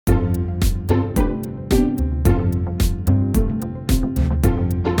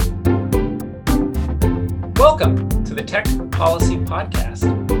Welcome to the Tech Policy Podcast.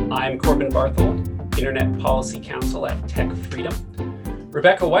 I'm Corbin Barthold, Internet Policy Counsel at Tech Freedom.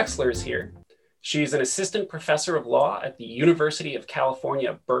 Rebecca Wexler is here. She's an assistant professor of law at the University of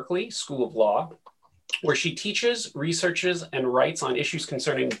California, Berkeley School of Law, where she teaches, researches, and writes on issues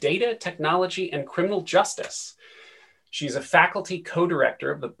concerning data, technology, and criminal justice. She's a faculty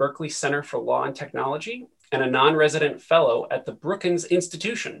co-director of the Berkeley Center for Law and Technology and a non-resident fellow at the Brookings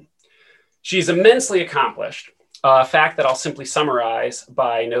Institution. She's immensely accomplished, a fact that I'll simply summarize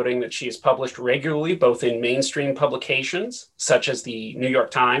by noting that she is published regularly, both in mainstream publications, such as the New York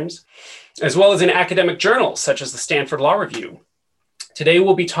Times, as well as in academic journals, such as the Stanford Law Review. Today,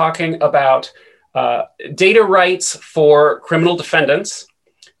 we'll be talking about data rights for criminal defendants.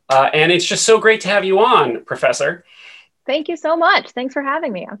 And it's just so great to have you on, Professor. Thank you so much. Thanks for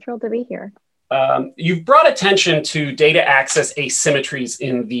having me. I'm thrilled to be here. You've brought attention to data access asymmetries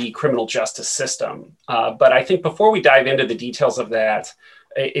in the criminal justice system. But I think before we dive into the details of that,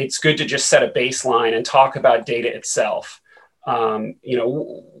 it's good to just set a baseline and talk about data itself.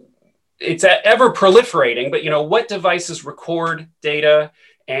 It's ever proliferating, but what devices record data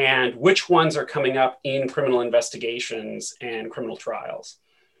and which ones are coming up in criminal investigations and criminal trials?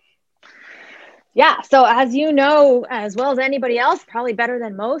 Yeah, so as you know, as well as anybody else, probably better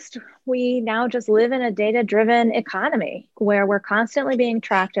than most, we now just live in a data-driven economy where we're constantly being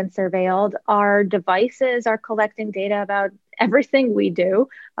tracked and surveilled. Our devices are collecting data about everything we do,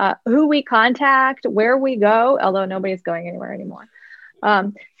 who we contact, where we go, although nobody's going anywhere anymore.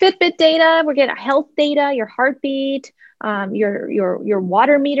 Fitbit data, we're getting health data, your heartbeat, your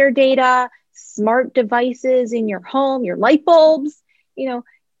water meter data, smart devices in your home, your light bulbs.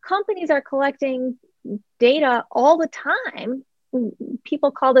 Companies are collecting data all the time.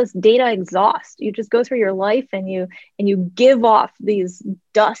 People call this data exhaust. You just go through your life and you give off these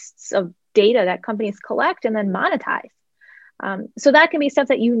dusts of data that companies collect and then monetize. So that can be stuff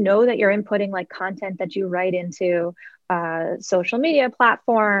that that you're inputting, like content that you write into social media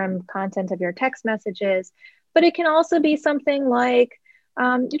platform, content of your text messages. But it can also be something like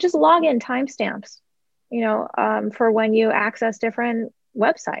you just log in timestamps, for when you access different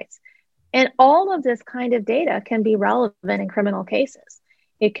websites. And all of this kind of data can be relevant in criminal cases.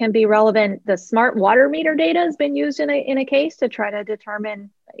 It can be relevant. The smart water meter data has been used in a case to try to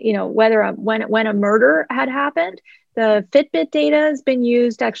determine, whether when a murder had happened. The Fitbit data has been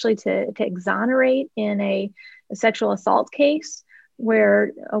used actually to exonerate in a sexual assault case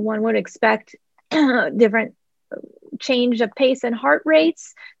where one would expect different change of pace and heart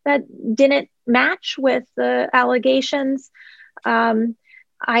rates that didn't match with the allegations.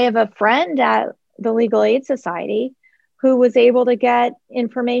 I have a friend at the Legal Aid Society who was able to get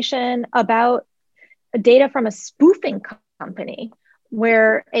information about data from a spoofing company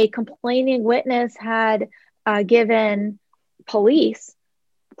where a complaining witness had given police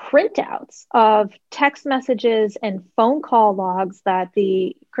printouts of text messages and phone call logs that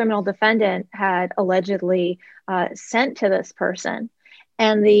the criminal defendant had allegedly sent to this person.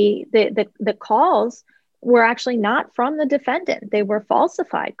 And the calls were actually not from the defendant. They were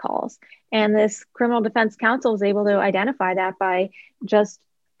falsified calls. And this criminal defense counsel was able to identify that by just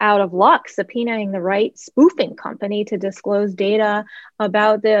out of luck subpoenaing the right spoofing company to disclose data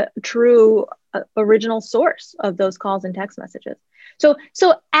about the true original source of those calls and text messages. So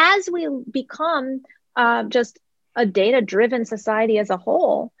as we become just a data-driven society as a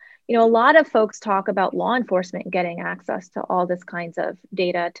whole, a lot of folks talk about law enforcement getting access to all this kinds of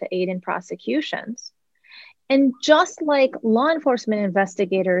data to aid in prosecutions. And just like law enforcement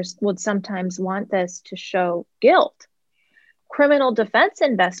investigators would sometimes want this to show guilt, criminal defense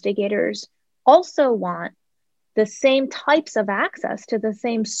investigators also want the same types of access to the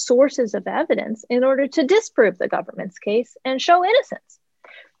same sources of evidence in order to disprove the government's case and show innocence.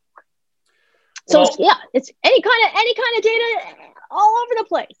 So it's any kind of data all over the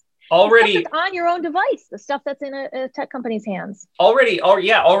place. Already the stuff that's on your own device, the stuff that's in a tech company's hands.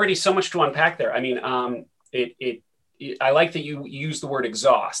 Already so much to unpack there. I mean, I like that you use the word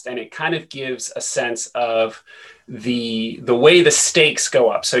exhaust, and it kind of gives a sense of the way the stakes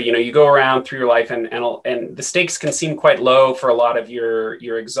go up. So you go around through your life, and the stakes can seem quite low for a lot of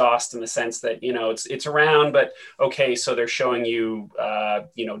your exhaust, in the sense that it's around, but okay, so they're showing you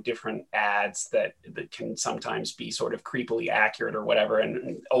different ads that can sometimes be sort of creepily accurate or whatever,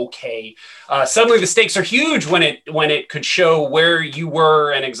 and okay, suddenly the stakes are huge when it could show where you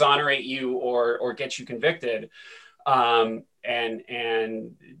were and exonerate you or get you convicted. And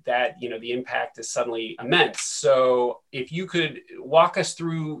that, the impact is suddenly immense. So if you could walk us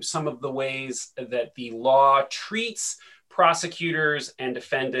through some of the ways that the law treats prosecutors and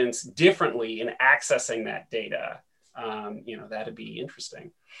defendants differently in accessing that data, that'd be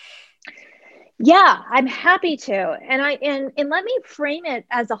interesting. Yeah, I'm happy to. And let me frame it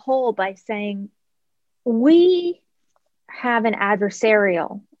as a whole by saying we have an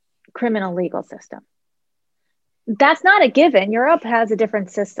adversarial criminal legal system. That's not a given. Europe has a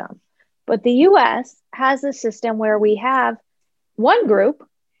different system. But the US has a system where we have one group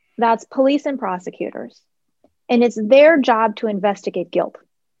that's police and prosecutors, and it's their job to investigate guilt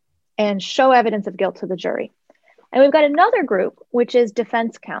and show evidence of guilt to the jury. And we've got another group, which is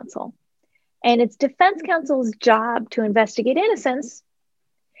defense counsel. And it's defense counsel's job to investigate innocence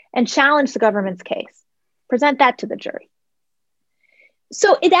and challenge the government's case, present that to the jury.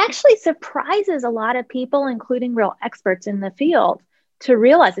 So it actually surprises a lot of people, including real experts in the field, to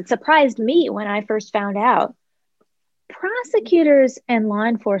realize, it surprised me when I first found out, prosecutors and law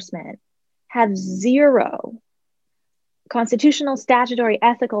enforcement have zero constitutional, statutory,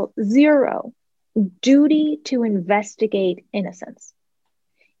 ethical, zero duty to investigate innocence.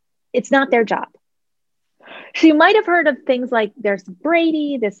 It's not their job. So you might have heard of things like there's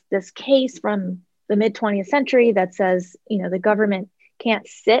Brady, this case from the mid-20th century that says, the government can't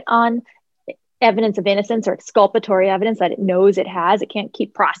sit on evidence of innocence or exculpatory evidence that it knows it has. It can't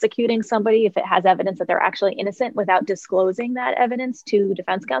keep prosecuting somebody if it has evidence that they're actually innocent without disclosing that evidence to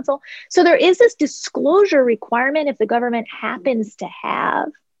defense counsel. So there is this disclosure requirement if the government happens to have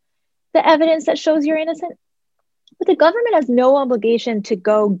the evidence that shows you're innocent. But the government has no obligation to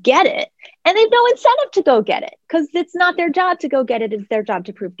go get it. And they have no incentive to go get it because it's not their job to go get it. It's their job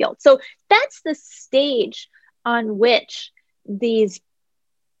to prove guilt. So that's the stage on which these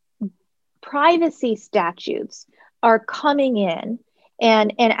privacy statutes are coming in.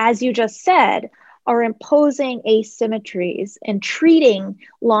 And as you just said, are imposing asymmetries and treating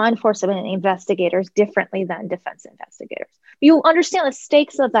law enforcement investigators differently than defense investigators. You understand the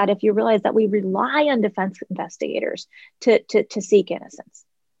stakes of that if you realize that we rely on defense investigators to seek innocence.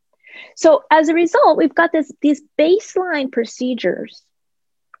 So as a result, we've got these baseline procedures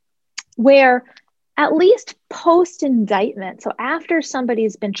where at least post-indictment, so after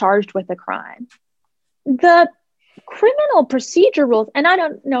somebody's been charged with a crime, the criminal procedure rules, and I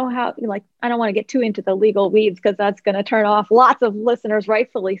don't know how, I don't want to get too into the legal weeds because that's going to turn off lots of listeners,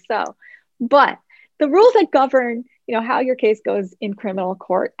 rightfully so. But the rules that govern, how your case goes in criminal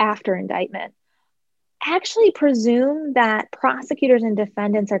court after indictment actually presume that prosecutors and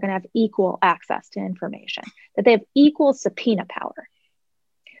defendants are going to have equal access to information, that they have equal subpoena power.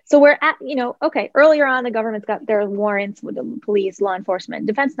 So we're at, okay, earlier on, the government's got their warrants with the police, law enforcement,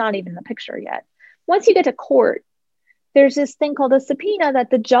 defense not even in the picture yet. Once you get to court, there's this thing called a subpoena that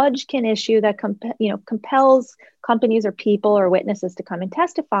the judge can issue that compels companies or people or witnesses to come and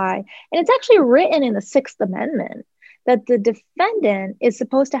testify. And it's actually written in the Sixth Amendment that the defendant is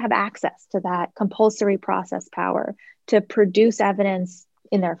supposed to have access to that compulsory process power to produce evidence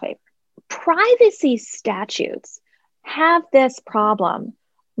in their favor. Privacy statutes have this problem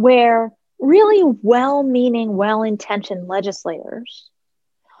where really well-meaning, well-intentioned legislators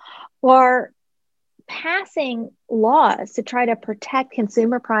are passing laws to try to protect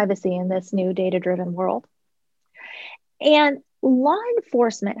consumer privacy in this new data-driven world. And law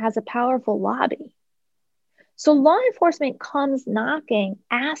enforcement has a powerful lobby. So law enforcement comes knocking,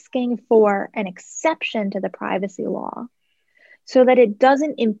 asking for an exception to the privacy law so that it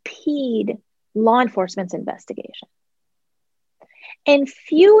doesn't impede law enforcement's investigation. And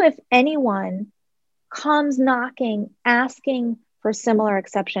few, if anyone, comes knocking, asking for similar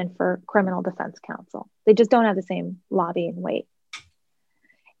exception for criminal defense counsel. They just don't have the same lobby and weight.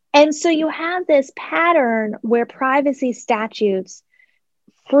 And so you have this pattern where privacy statutes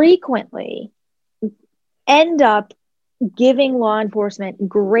frequently end up giving law enforcement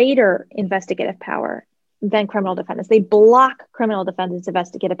greater investigative power than criminal defendants. They block criminal defendants'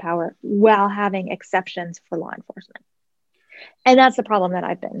 investigative power while having exceptions for law enforcement. And that's the problem that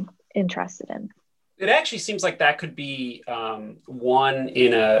I've been interested in. It actually seems like that could be one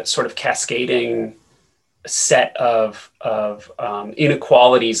in a sort of cascading set of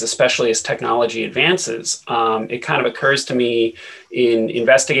inequalities, especially as technology advances. It kind of occurs to me in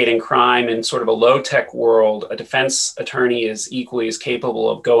investigating crime in sort of a low-tech world, a defense attorney is equally as capable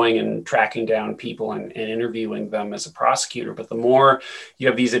of going and tracking down people and interviewing them as a prosecutor. But the more you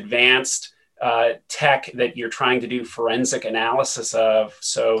have these advanced tech that you're trying to do forensic analysis of.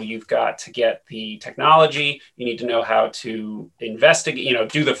 So you've got to get the technology, you need to know how to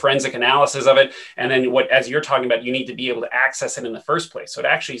investigate, do the forensic analysis of it. And then as you're talking about, you need to be able to access it in the first place. So it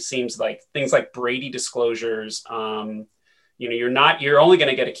actually seems like things like Brady disclosures, you're only going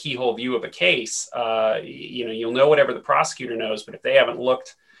to get a keyhole view of a case. You'll know whatever the prosecutor knows, but if they haven't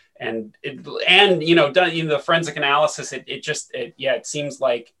looked and done the forensic analysis, it seems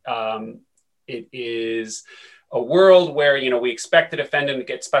like it is a world where, we expect the defendant to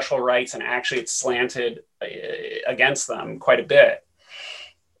get special rights, and actually it's slanted against them quite a bit.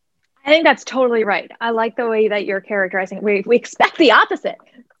 I think that's totally right. I like the way that you're characterizing it. We expect the opposite.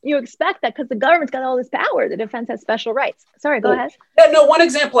 You expect that because the government's got all this power, the defense has special rights. Sorry, go ahead. Yeah, no, one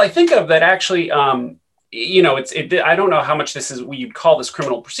example I think of that actually, I don't know how much this is, you'd call this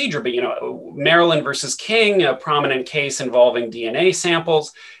criminal procedure, but, Maryland versus King, a prominent case involving DNA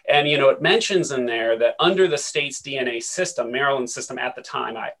samples. And, it mentions in there that under the state's DNA system, Maryland system at the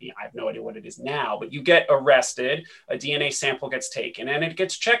time, I have no idea what it is now, but you get arrested, a DNA sample gets taken, and it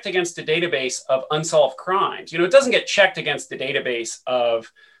gets checked against a database of unsolved crimes. It doesn't get checked against the database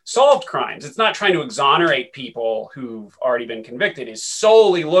of solved crimes. It's not trying to exonerate people who've already been convicted. It's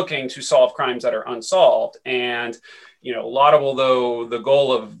solely looking to solve crimes that are unsolved. And, laudable though the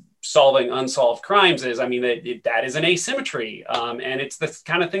goal of solving unsolved crimes is, that is an asymmetry. And it's the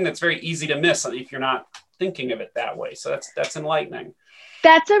kind of thing that's very easy to miss if you're not thinking of it that way. So that's enlightening.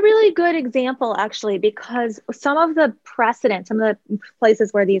 That's a really good example, actually, because some of the precedent, some of the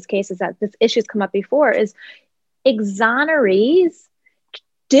places where these issues come up before is exonerees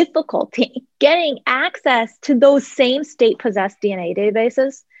difficulty getting access to those same state-possessed DNA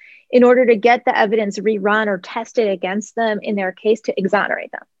databases in order to get the evidence rerun or tested against them in their case to exonerate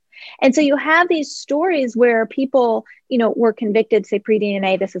them. And so you have these stories where people, were convicted, say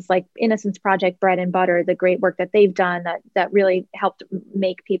pre-DNA. This is like Innocence Project, bread and butter, the great work that they've done that really helped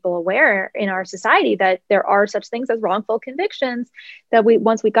make people aware in our society that there are such things as wrongful convictions, that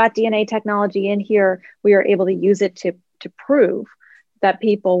once we got DNA technology in here, we were able to use it to prove that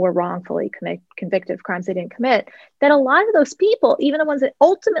people were wrongfully convicted of crimes they didn't commit, that a lot of those people, even the ones that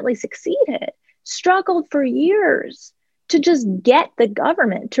ultimately succeeded, struggled for years to just get the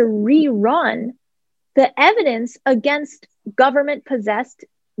government to rerun the evidence against government-possessed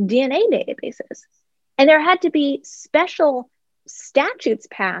DNA databases. And there had to be special statutes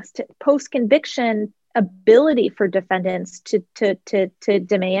passed, post-conviction ability for defendants to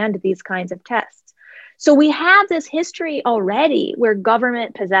demand these kinds of tests. So we have this history already where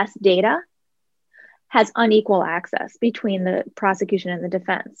government-possessed data has unequal access between the prosecution and the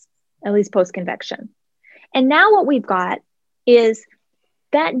defense, at least post-conviction. And now what we've got is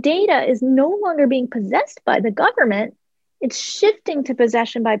that data is no longer being possessed by the government. It's shifting to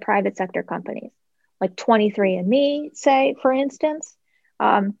possession by private sector companies, like 23andMe, say, for instance.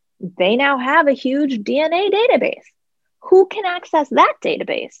 They now have a huge DNA database. Who can access that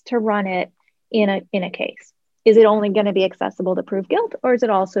database to run it in a case? Is it only going to be accessible to prove guilt, or is it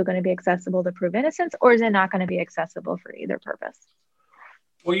also going to be accessible to prove innocence, or is it not going to be accessible for either purpose?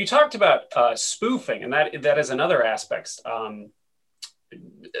 Well, you talked about spoofing, and that is another aspect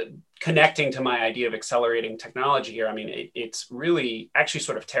connecting to my idea of accelerating technology here. It's really actually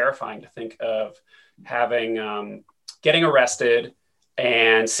sort of terrifying to think of having getting arrested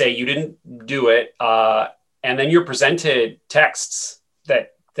and say you didn't do it, and then you're presented texts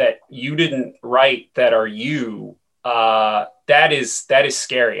that you didn't write that are you. That is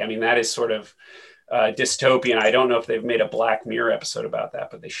scary. That is sort of dystopian. I don't know if they've made a Black Mirror episode about that,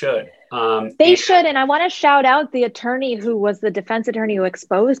 but they should. They should. And I want to shout out the attorney who was the defense attorney who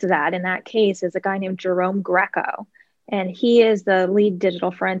exposed that in that case is a guy named Jerome Greco. And he is the lead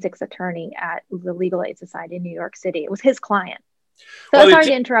digital forensics attorney at the Legal Aid Society in New York City. It was his client. So sorry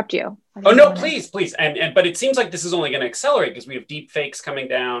to interrupt you. Oh, no, please. But it seems like this is only going to accelerate because we have deep fakes coming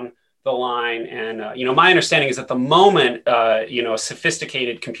down the line. And, my understanding is at the moment, a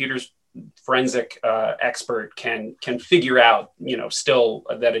sophisticated computers forensic expert can figure out, still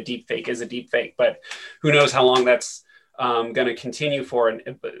that a deep fake is a deep fake, but who knows how long that's going to continue for.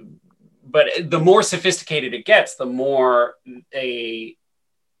 But the more sophisticated it gets, the more a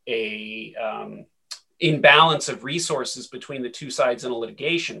imbalance of resources between the two sides in a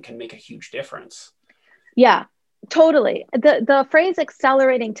litigation can make a huge difference. Yeah, totally. The phrase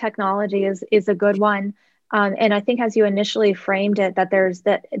accelerating technology is a good one. And I think as you initially framed it,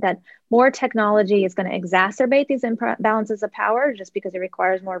 that more technology is going to exacerbate these imbalances of power just because it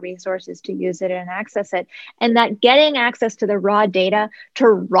requires more resources to use it and access it. And that getting access to the raw data to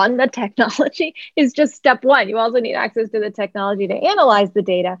run the technology is just step one. You also need access to the technology to analyze the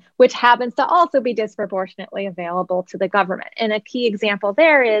data, which happens to also be disproportionately available to the government. And a key example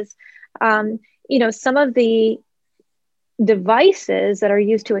there is, some of the devices that are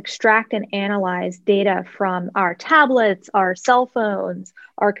used to extract and analyze data from our tablets, our cell phones,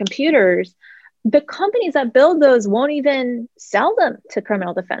 our computers the companies that build those won't even sell them to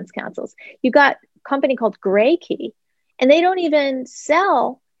criminal defense counsels. You got a company called Graykey, and they don't even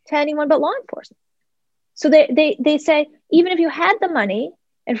sell to anyone but law enforcement. So they say, even if you had the money,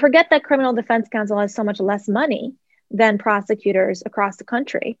 and forget that criminal defense counsel has so much less money than prosecutors across the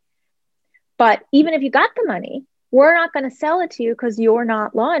country, but even if you got the money, we're not going to sell it to you because you're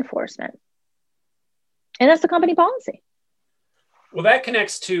not law enforcement. And that's the company policy. Well, that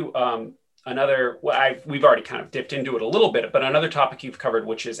connects to we've already kind of dipped into it a little bit, but another topic you've covered,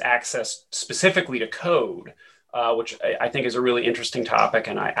 which is access specifically to code, which I think is a really interesting topic.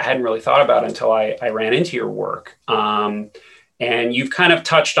 And I hadn't really thought about until I ran into your work. And you've kind of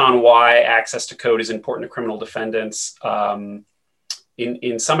touched on why access to code is important to criminal defendants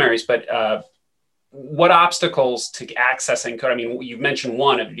in some areas, but what obstacles to accessing code? I mean, you've mentioned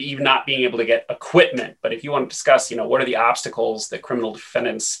one of even not being able to get equipment, but if you want to discuss, what are the obstacles that criminal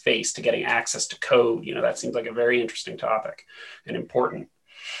defendants face to getting access to code? That seems like a very interesting topic and important.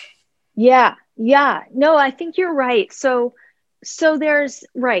 Yeah. No, I think you're right. So there's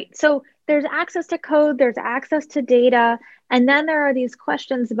access to code, there's access to data, and then there are these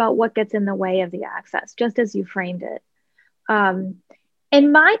questions about what gets in the way of the access, just as you framed it.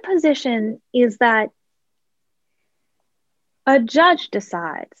 And my position is that a judge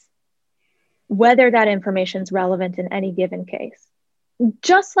decides whether that information is relevant in any given case,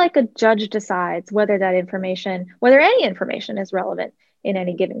 just like a judge decides whether any information is relevant in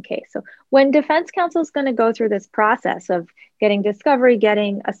any given case. So when defense counsel is going to go through this process of getting discovery,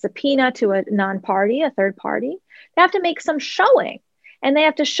 getting a subpoena to a non-party, a third party, they have to make some showing, and they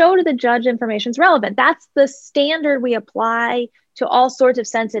have to show to the judge information is relevant. That's the standard we apply to all sorts of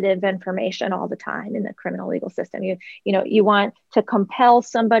sensitive information all the time in the criminal legal system. You want to compel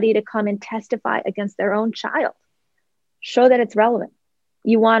somebody to come and testify against their own child. Show that it's relevant.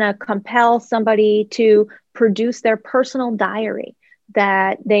 You want to compel somebody to produce their personal diary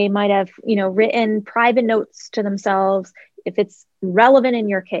that they might have, written private notes to themselves. If it's relevant in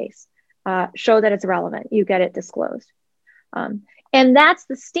your case, show that it's relevant. You get it disclosed. And that's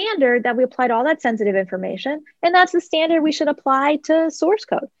the standard that we apply to all that sensitive information. And that's the standard we should apply to source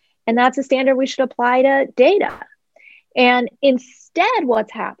code. And that's the standard we should apply to data. And instead,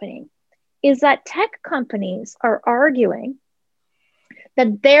 what's happening is that tech companies are arguing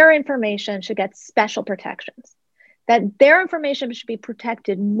that their information should get special protections, that their information should be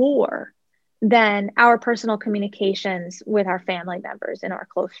protected more than our personal communications with our family members and our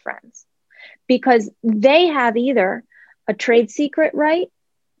close friends, because they have either a trade secret right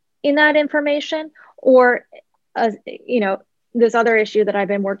in that information, or, this other issue that I've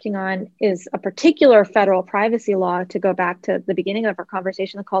been working on is a particular federal privacy law, to go back to the beginning of our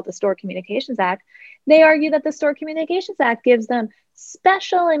conversation, called the Stored Communications Act. They argue that the Stored Communications Act gives them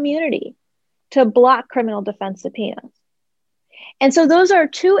special immunity to block criminal defense subpoenas. And so those are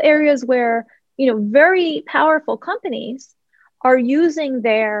two areas where, very powerful companies are using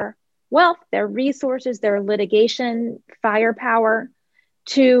their wealth, their resources, their litigation firepower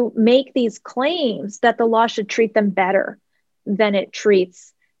to make these claims that the law should treat them better than it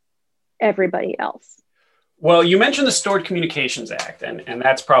treats everybody else. Well, you mentioned the Stored Communications Act, and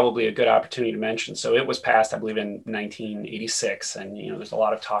that's probably a good opportunity to mention. So it was passed, I believe, in 1986, and there's a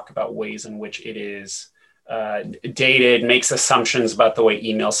lot of talk about ways in which it is dated, makes assumptions about the way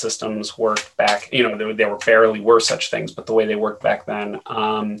email systems worked back. There barely were such things, but the way they worked back then.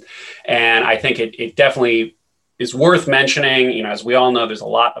 And I think it definitely is worth mentioning. As we all know, there's a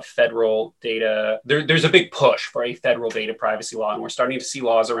lot of federal data. There's a big push for a federal data privacy law, and we're starting to see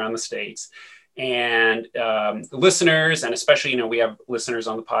laws around the states. And listeners, and especially, we have listeners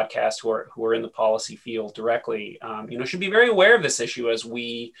on the podcast who are in the policy field directly, should be very aware of this issue as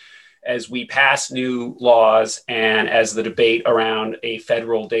we pass new laws and as the debate around a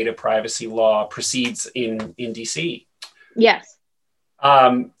federal data privacy law proceeds in DC. Yes.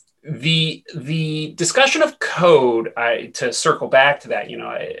 The discussion of code, to circle back to that,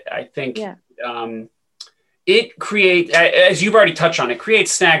 I think it creates, as you've already touched on, it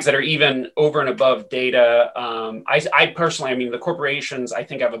creates snags that are even over and above data. I personally, the corporations, I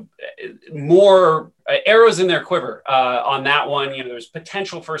think, have more arrows in their quiver on that one. There's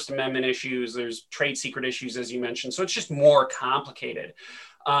potential First Amendment issues, there's trade secret issues, as you mentioned. So it's just more complicated.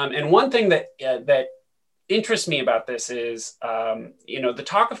 And one thing that interests me about this is, the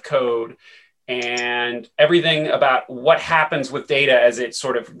talk of code and everything about what happens with data as it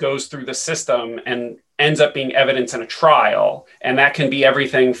sort of goes through the system and ends up being evidence in a trial. And that can be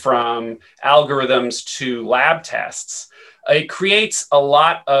everything from algorithms to lab tests. It creates a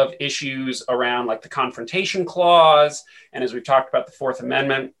lot of issues around, like, the confrontation clause. And as we've talked about, the Fourth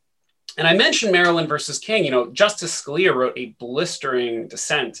Amendment. And I mentioned Maryland versus King. Justice Scalia wrote a blistering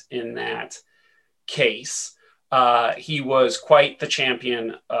dissent in that case. He was quite the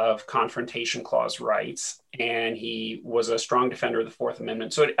champion of Confrontation Clause rights, and he was a strong defender of the Fourth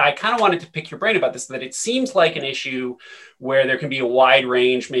Amendment. So I kind of wanted to pick your brain about this, that it seems like an issue where there can be a wide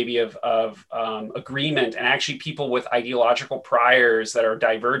range maybe of agreement, and actually people with ideological priors that are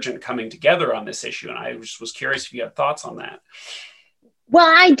divergent coming together on this issue. And I just was curious if you had thoughts on that. Well,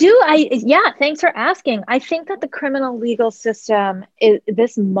 I do. Yeah, thanks for asking. I think that the criminal legal system is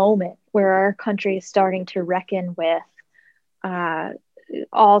this moment where our country is starting to reckon with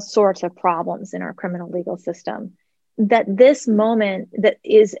all sorts of problems in our criminal legal system. That this moment, that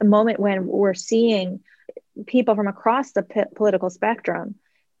is a moment when we're seeing people from across the political spectrum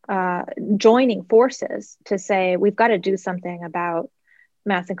joining forces to say, we've got to do something about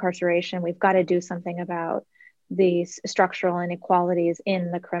mass incarceration. We've got to do something about these structural inequalities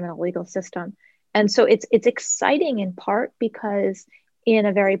in the criminal legal system. And so it's exciting in part because in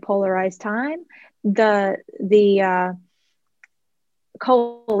a very polarized time, the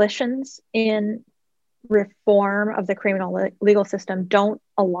coalitions in reform of the criminal legal system don't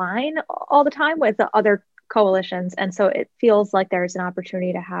align all the time with the other coalitions. And so it feels like there's an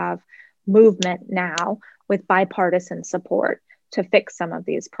opportunity to have movement now with bipartisan support to fix some of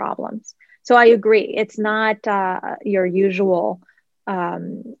these problems. So I agree. It's not your usual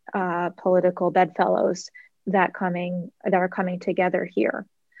political bedfellows that are coming together here.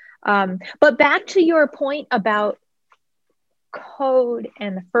 But back to your point about code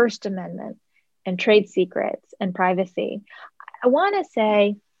and the First Amendment and trade secrets and privacy, I want to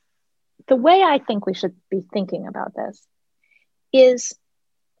say the way I think we should be thinking about this is,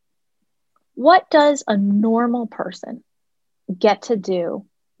 what does a normal person get to do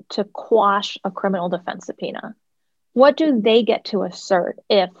to quash a criminal defense subpoena? What do they get to assert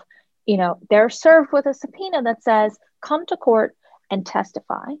if, they're served with a subpoena that says, come to court and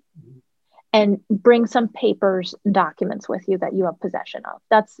testify and bring some papers and documents with you that you have possession of?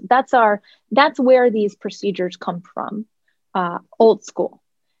 That's where these procedures come from, old school.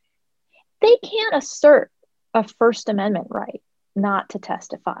 They can't assert a First Amendment right not to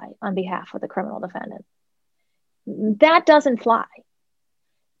testify on behalf of the criminal defendant. That doesn't fly.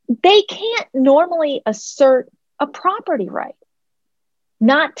 They can't normally assert a property right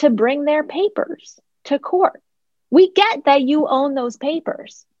not to bring their papers to court. We get that you own those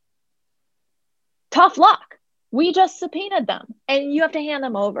papers. Tough luck. We just subpoenaed them and you have to hand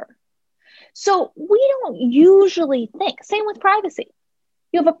them over. So we don't usually think, same with privacy.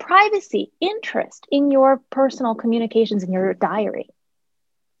 You have a privacy interest in your personal communications in your diary.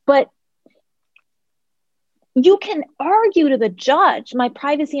 But you can argue to the judge, my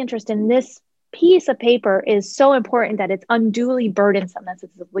privacy interest in this piece of paper is so important that it's unduly burdensome. That's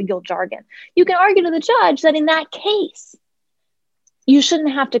its legal jargon. You can argue to the judge that in that case, you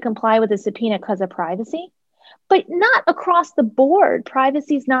shouldn't have to comply with a subpoena because of privacy, but not across the board.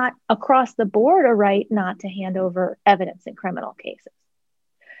 Privacy is not across the board a right not to hand over evidence in criminal cases.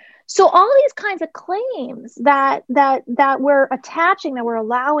 So all these kinds of claims that we're attaching, that we're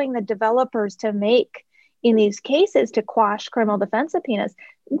allowing the developers to make in these cases to quash criminal defense subpoenas,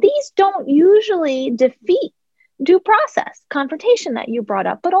 these don't usually defeat due process, confrontation that you brought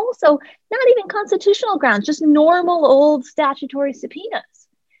up, but also not even constitutional grounds, just normal old statutory subpoenas.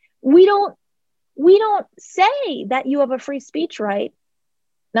 We don't say that you have a free speech right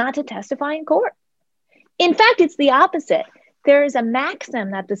not to testify in court. In fact, it's the opposite. There is a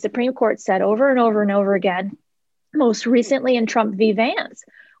maxim that the Supreme Court said over and over and over again, most recently in Trump v. Vance,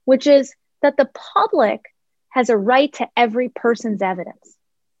 which is that the public has a right to every person's evidence.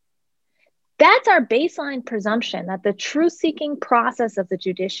 That's our baseline presumption, that the truth-seeking process of the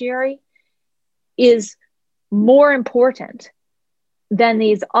judiciary is more important than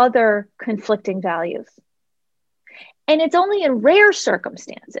these other conflicting values. And it's only in rare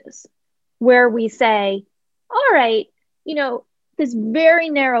circumstances where we say, all right, this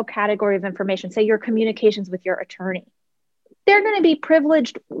very narrow category of information, say your communications with your attorney, they're going to be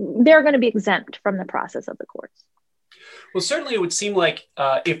privileged, they're going to be exempt from the process of the courts. Well, certainly it would seem like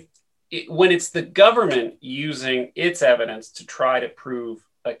when it's the government using its evidence to try to prove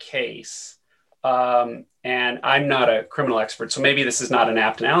a case, and I'm not a criminal expert, so maybe this is not an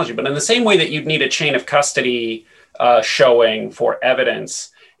apt analogy, but in the same way that you'd need a chain of custody showing for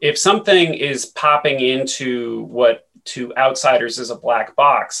evidence, if something is popping into what to outsiders is a black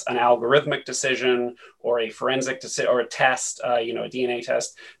box, an algorithmic decision or a forensic decision or a test, a DNA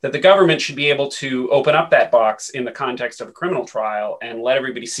test, that the government should be able to open up that box in the context of a criminal trial and let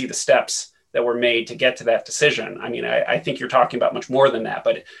everybody see the steps that were made to get to that decision. I mean, I think you're talking about much more than that,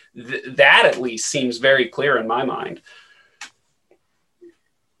 but that at least seems very clear in my mind.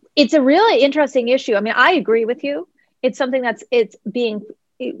 It's a really interesting issue. I mean, I agree with you. It's something it's being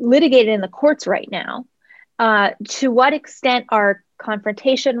litigated in the courts right now. To what extent are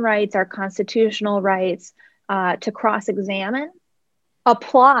confrontation rights, our constitutional rights to cross-examine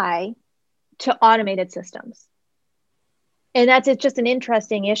apply to automated systems? And it's just an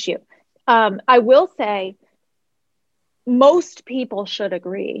interesting issue. I will say most people should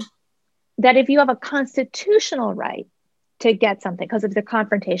agree that if you have a constitutional right to get something, because of the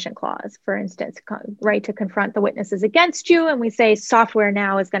confrontation clause, for instance, right to confront the witnesses against you, and we say software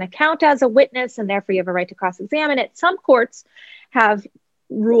now is going to count as a witness, and therefore you have a right to cross-examine it. Some courts have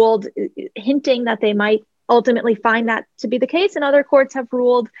ruled, hinting that they might ultimately find that to be the case, and other courts have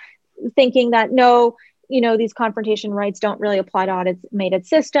ruled thinking that no, these confrontation rights don't really apply to automated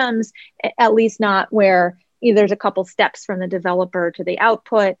systems, at least not where there's a couple steps from the developer to the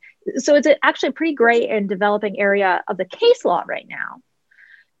output. So it's actually a pretty great and developing area of the case law right now.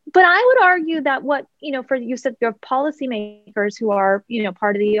 But I would argue that you said you have policymakers who are,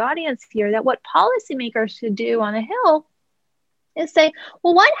 part of the audience here, that what policymakers should do on the Hill is say,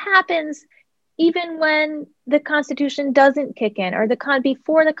 well, what happens even when the Constitution doesn't kick in, or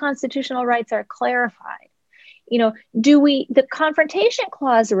before the constitutional rights are clarified? The confrontation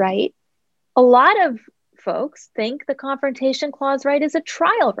clause right? A lot of folks think the confrontation clause right is a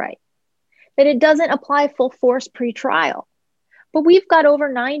trial right, that it doesn't apply full force pre-trial. But we've got over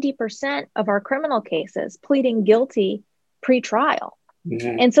 90% of our criminal cases pleading guilty pre-trial.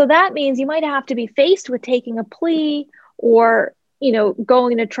 Mm-hmm. And so that means you might have to be faced with taking a plea or,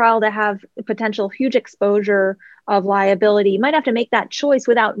 going to trial to have potential huge exposure of liability. You might have to make that choice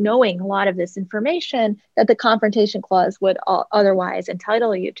without knowing a lot of this information that the confrontation clause would otherwise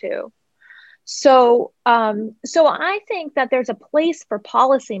entitle you to. So I think that there's a place for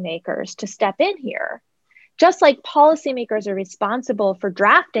policymakers to step in here. Just like policymakers are responsible for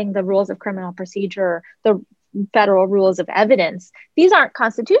drafting the rules of criminal procedure, the federal rules of evidence, these aren't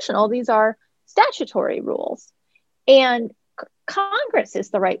constitutional, these are statutory rules. And Congress is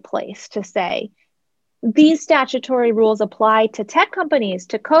the right place to say, these statutory rules apply to tech companies,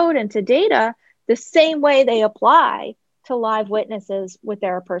 to code, and to data the same way they apply to live witnesses with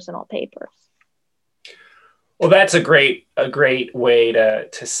their personal papers. Well, that's a great way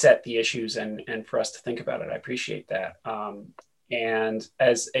to set the issues and for us to think about it. I appreciate that. And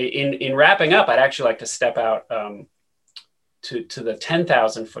as in wrapping up, I'd actually like to step out to the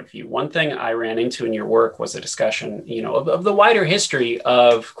 10,000 foot view. One thing I ran into in your work was a discussion, of the wider history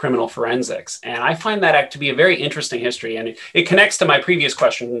of criminal forensics. And I find that to be a very interesting history. And it connects to my previous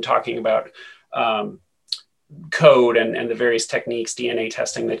question in talking about code and the various techniques, DNA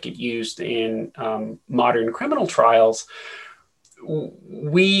testing that get used in modern criminal trials.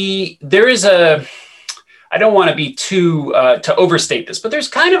 I don't want to be to overstate this, but there's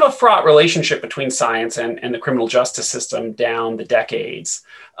kind of a fraught relationship between science and the criminal justice system down the decades.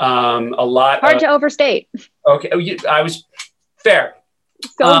 Hard to overstate. Okay, I was fair.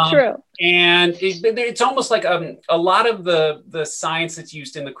 So true. And it's almost like a lot of the science that's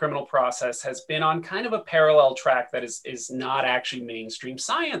used in the criminal process has been on kind of a parallel track that is not actually mainstream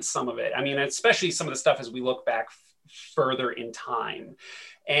science, some of it. I mean, especially some of the stuff as we look back further in time.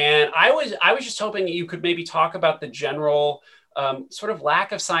 And I was just hoping you could maybe talk about the general sort of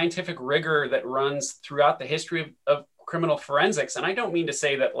lack of scientific rigor that runs throughout the history of criminal forensics. And I don't mean to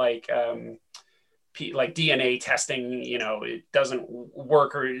say that like DNA testing, it doesn't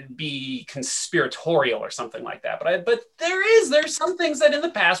work or be conspiratorial or something like that. But there's some things that in the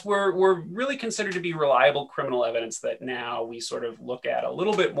past were really considered to be reliable criminal evidence that now we sort of look at a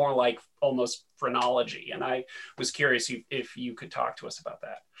little bit more like almost phrenology. And I was curious if you could talk to us about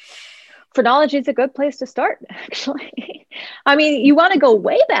that. Phrenology is a good place to start, actually. I mean, you want to go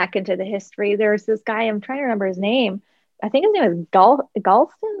way back into the history. There's this guy, I'm trying to remember his name. I think his name is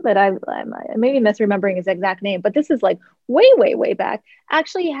Galston, but I may be misremembering his exact name. But this is like way back.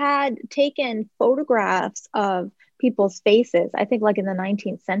 Actually had taken photographs of people's faces, I think like in the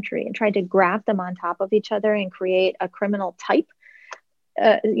 19th century, and tried to graph them on top of each other and create a criminal type,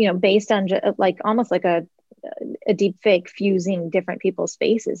 based on like almost like a deep fake fusing different people's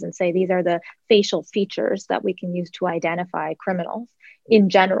faces and say, these are the facial features that we can use to identify criminals in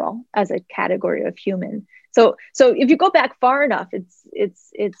general as a category of human. So if you go back far enough,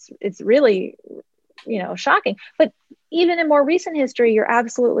 it's really, shocking. But even in more recent history, you're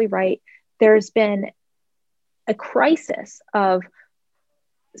absolutely right. There's been a crisis of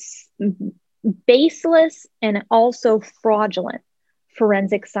baseless and also fraudulent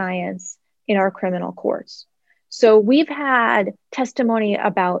forensic science in our criminal courts. So we've had testimony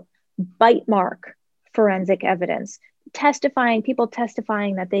about bite mark forensic evidence, people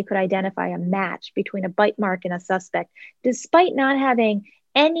testifying that they could identify a match between a bite mark and a suspect, despite not having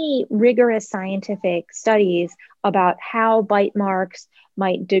any rigorous scientific studies about how bite marks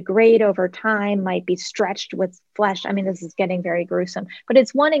might degrade over time, might be stretched with flesh. I mean, this is getting very gruesome, but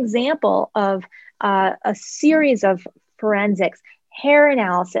it's one example of a series of forensics: hair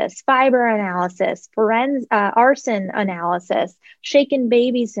analysis, fiber analysis, arson analysis, shaken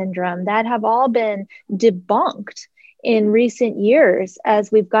baby syndrome, that have all been debunked in recent years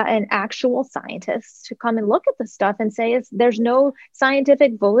as we've gotten actual scientists to come and look at the stuff and say there's no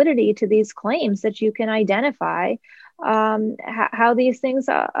scientific validity to these claims that you can identify how these things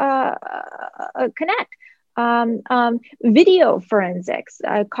connect. Video forensics.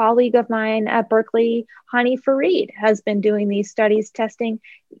 A colleague of mine at Berkeley, Hani Farid, has been doing these studies testing.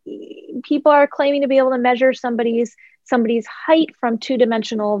 People are claiming to be able to measure somebody's height from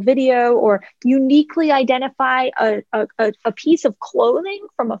two-dimensional video, or uniquely identify a piece of clothing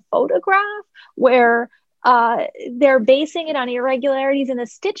from a photograph, where they're basing it on irregularities in the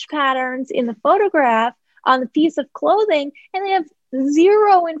stitch patterns in the photograph on the piece of clothing, and they have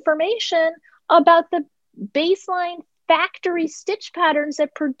zero information about the baseline factory stitch patterns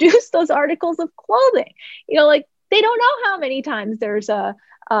that produce those articles of clothing. Like, they don't know how many times there's a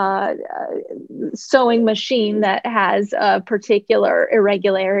sewing machine that has a particular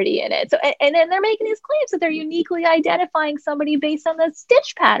irregularity in it. So, and then they're making these claims that they're uniquely identifying somebody based on the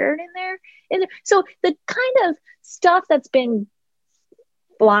stitch pattern in their. So the kind of stuff that's been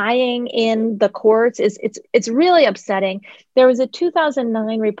flying in the courts it's really upsetting. There was a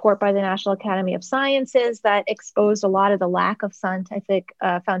 2009 report by the National Academy of Sciences that exposed a lot of the lack of scientific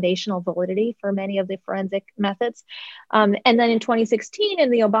foundational validity for many of the forensic methods. And then in 2016, in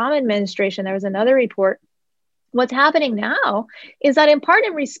the Obama administration, there was another report. What's happening now is that, in part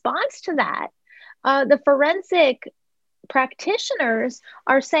in response to that, the forensic practitioners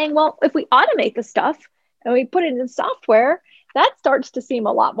are saying, well, if we automate the stuff and we put it in software, that starts to seem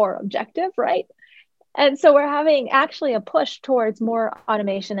a lot more objective, right? And so we're having actually a push towards more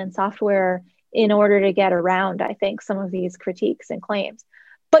automation and software in order to get around, I think, some of these critiques and claims.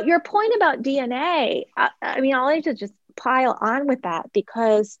 But your point about DNA, I mean, I'll need to just pile on with that,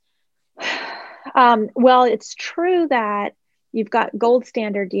 because, well, it's true that you've got gold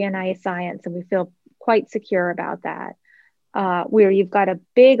standard DNA science, and we feel quite secure about that, where you've got a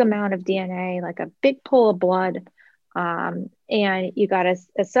big amount of DNA, like a big pool of blood, and you got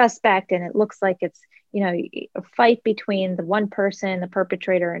a suspect, and it looks like it's, a fight between the one person, the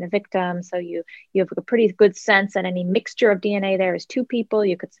perpetrator, and a victim. So you have a pretty good sense that any mixture of DNA there is two people.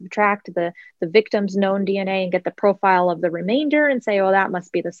 You could subtract the victim's known DNA and get the profile of the remainder and say, oh, that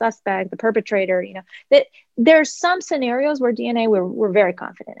must be the suspect, the perpetrator. That there's some scenarios where DNA we're very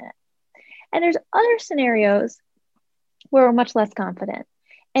confident in it. And there's other scenarios where we're much less confident.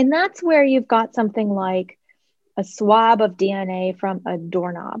 And that's where you've got something like a swab of DNA from a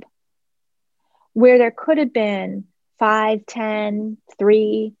doorknob, where there could have been 5, 10,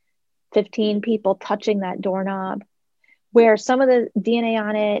 3, 15 people touching that doorknob, where some of the DNA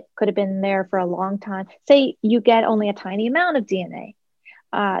on it could have been there for a long time. Say you get only a tiny amount of DNA.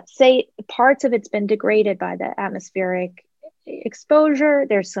 Say parts of it's been degraded by the atmospheric exposure.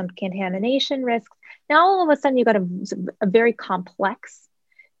 There's some contamination risks. Now, all of a sudden, you've got a very complex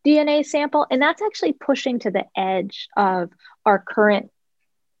DNA sample, and that's actually pushing to the edge of our current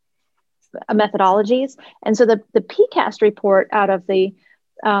methodologies. And so the PCAST report out of the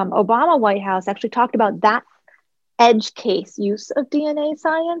Obama White House actually talked about that edge case use of DNA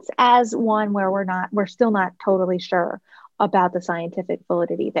science as one where we're still not totally sure about the scientific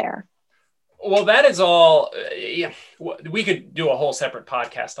validity there. Well, that is all. Yeah, we could do a whole separate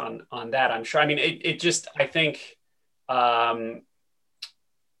podcast on that, I'm sure. I mean, I think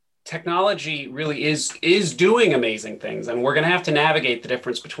technology really is doing amazing things, and we're going to have to navigate the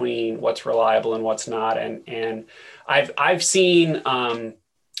difference between what's reliable and what's not. And I've seen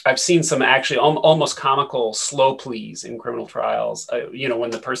some actually almost comical slow pleas in criminal trials. When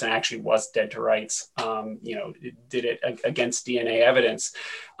the person actually was dead to rights, did it against DNA evidence.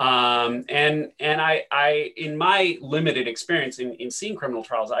 And I in my limited experience in seeing criminal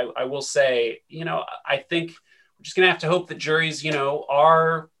trials, I will say, I think we're just going to have to hope that juries,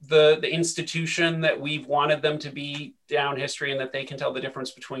 are the institution that we've wanted them to be down history, and that they can tell the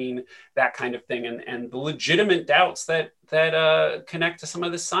difference between that kind of thing and the legitimate doubts that connect to some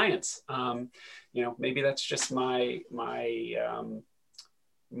of this science. Maybe that's just my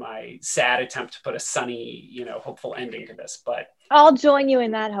my sad attempt to put a sunny, hopeful ending to this. But I'll join you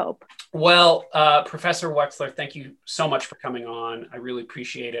in that hope. Well, Professor Wexler, thank you so much for coming on. I really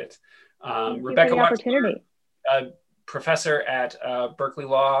appreciate it. Rebecca Wexler, professor at Berkeley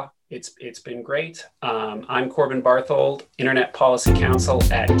Law. It's been great. I'm Corbin Barthold, Internet Policy Counsel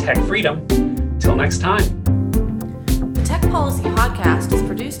at Tech Freedom. Till next time. The Tech Policy Podcast is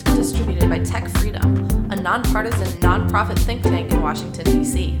produced and distributed by Tech Freedom, a nonpartisan nonprofit think tank in Washington,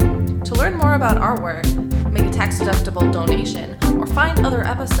 D.C. To learn more about our work, make a tax-deductible donation, or find other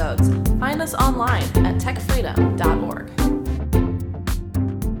episodes, find us online at techfreedom.org.